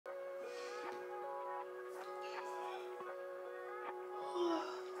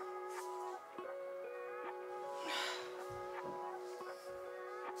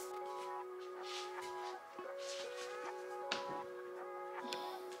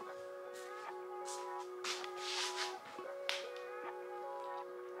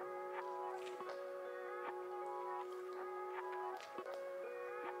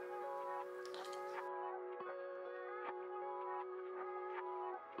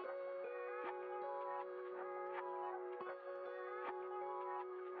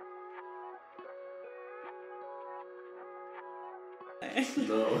it?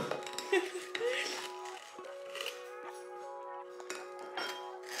 No.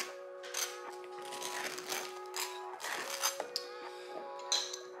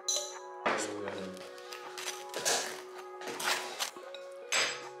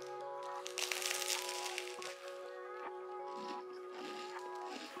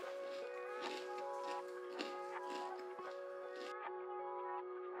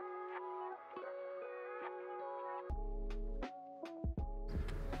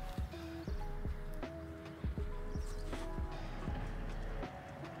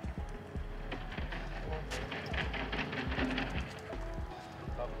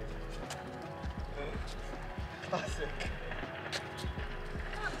 Classic.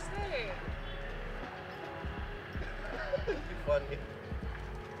 Fuck's sake. It'd be funny.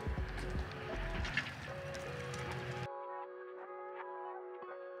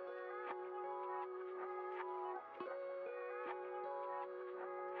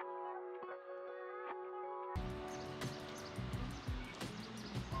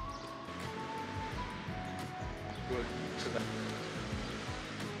 Good.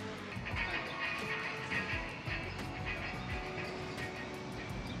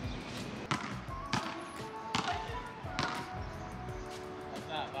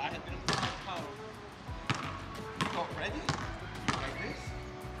 Got ready? Like this?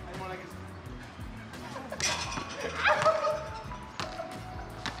 I more like it's...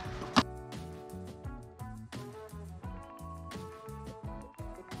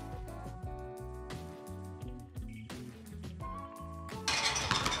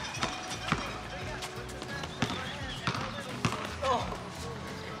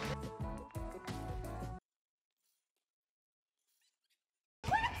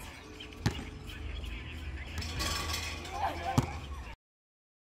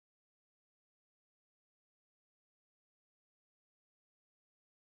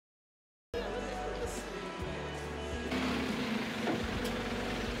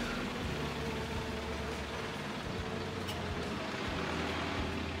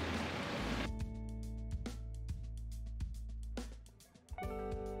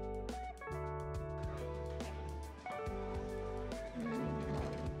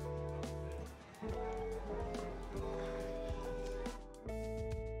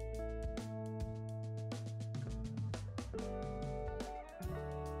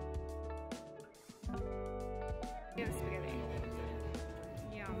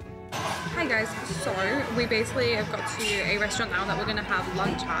 Hi guys, so we basically have got to a restaurant now that we're going to have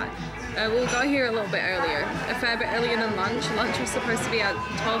lunch at. We'll go here a little bit earlier, a fair bit earlier than lunch. Lunch was supposed to be at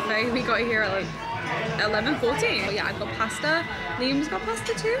 12:30, we got here at like 11:14. But yeah, I've got pasta, Liam's got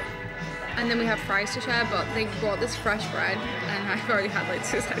pasta too. And then we have fries to share, but they brought this fresh bread and I've already had like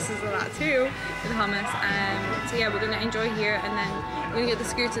 2 slices of that too with hummus. So yeah, we're going to enjoy here and then we're going to get the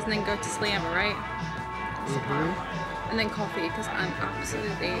scooters and then go to Sliema, right? And then coffee because I'm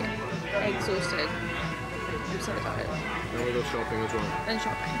absolutely exhausted. I'm so tired. Then we go shopping as well. Then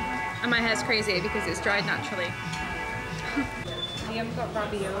shopping. And my hair's crazy because it's dried naturally. Liam got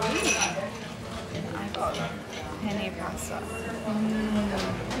ravioli. And I got penne pasta.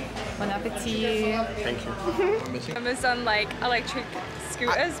 Bon appetit. Thank you. I'm missing. I've done like electric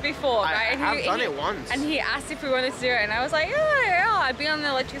scooters before, right? I've done it once. And he asked if we wanted to do it and I was like, yeah, I'd be on an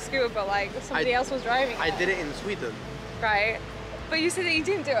electric scooter, but like somebody else was driving. I did it in Sweden. Right. But you said that you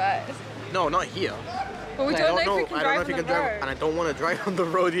didn't do it. No, not here. But we don't know if we can drive on the road. And I don't want to drive on the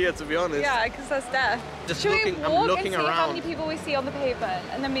road here, to be honest. Yeah, because that's death. Just Should looking, we I'm walk looking and see around. how many people we see on the pavement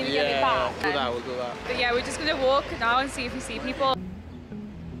and then maybe get it back? We'll do that. But yeah, we're just going to walk now and see if we see people.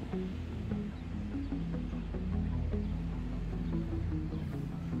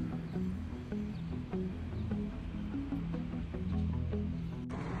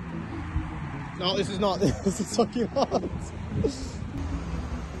 No, this is not. This is fucking hard.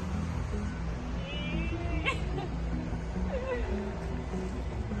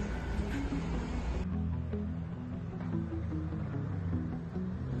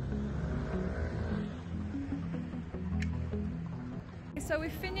 So we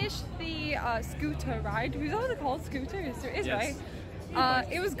finished the scooter ride. Was that what they're called? Scooters? It is, Yes. right?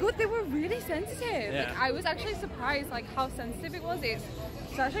 It was good. They were really sensitive. Yeah. Like, I was actually surprised like how sensitive it was. It's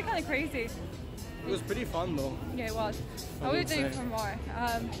actually kind of crazy. It was pretty fun though. Yeah, it was. I would do it for more.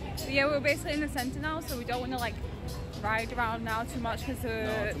 But yeah, we're basically in the center now, so we don't want to like ride around now too much because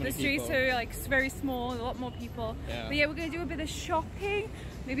the streets people. are like very small, a lot more people. Yeah. But yeah, we're gonna do a bit of shopping.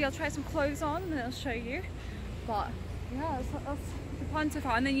 Maybe I'll try some clothes on and then I'll show you. But yeah, that's the plan so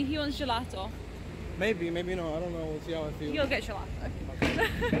far. And then he wants gelato. Maybe not. I don't know. We'll see how I feel. You'll get gelato.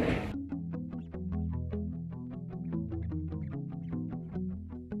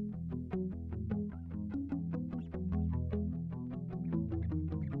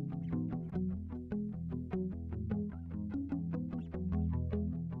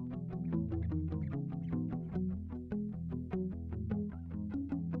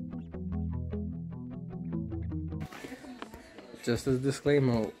 just as a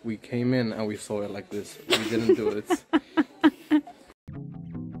disclaimer, we came in and we saw it like this. We didn't do it.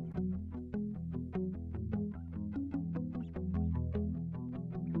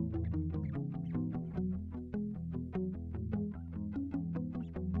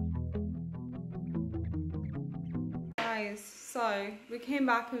 Guys, so we came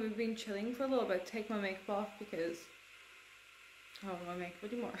back and we've been chilling for a little bit. Take my makeup off because I don't want my makeup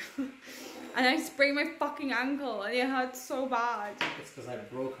anymore. And I sprained my fucking ankle and it hurt so bad. It's because I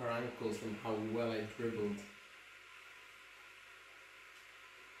broke her ankle from how well I dribbled.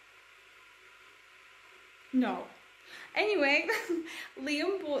 No. Anyway,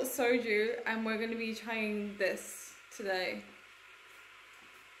 Liam bought soju and we're going to be trying this today.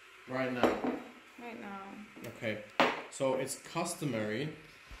 Right now. Right now. Okay. So it's customary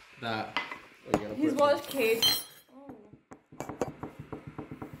that... He's watched K-drama.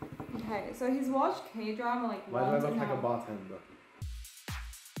 Okay, so he's watched K-drama like Why do I once look and like a now. bartender?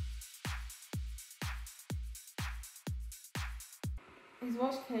 He's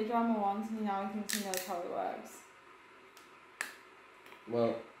watched K-drama once and now he thinks he knows how it works.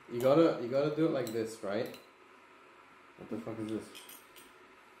 Well, you gotta do it like this, right? What the fuck is this?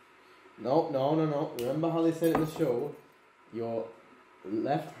 No. Remember how they said in the show? Your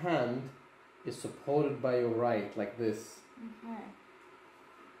left hand is supported by your right, like this. Okay.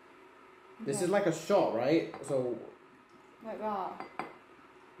 This is like a shot, right? So... Like that.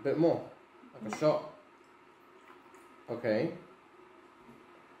 a bit more. Like a shot. Okay.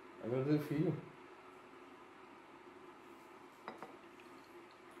 I'm gonna do it for you.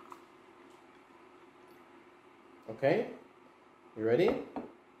 Okay? You ready?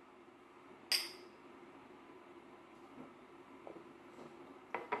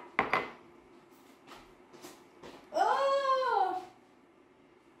 Oh!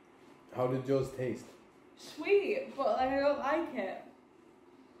 How did yours taste? Sweet, but like, I don't like it.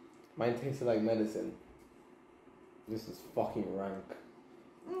 Mine tasted like medicine. This is fucking rank.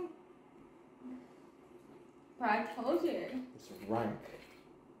 But I told you. It's rank.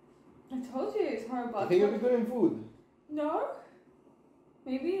 I told you it's horrible. You think it'll be good in food? No?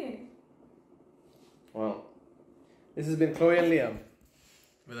 Maybe. Well, this has been Chloe and Liam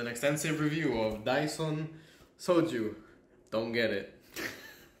with an extensive review of Dyson Soju. Don't get it.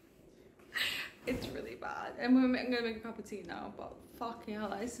 It's really bad. And I'm gonna make a cup of tea now, but fucking hell,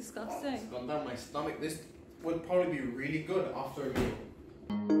 that is disgusting. It's gone down my stomach. This would probably be really good after a meal.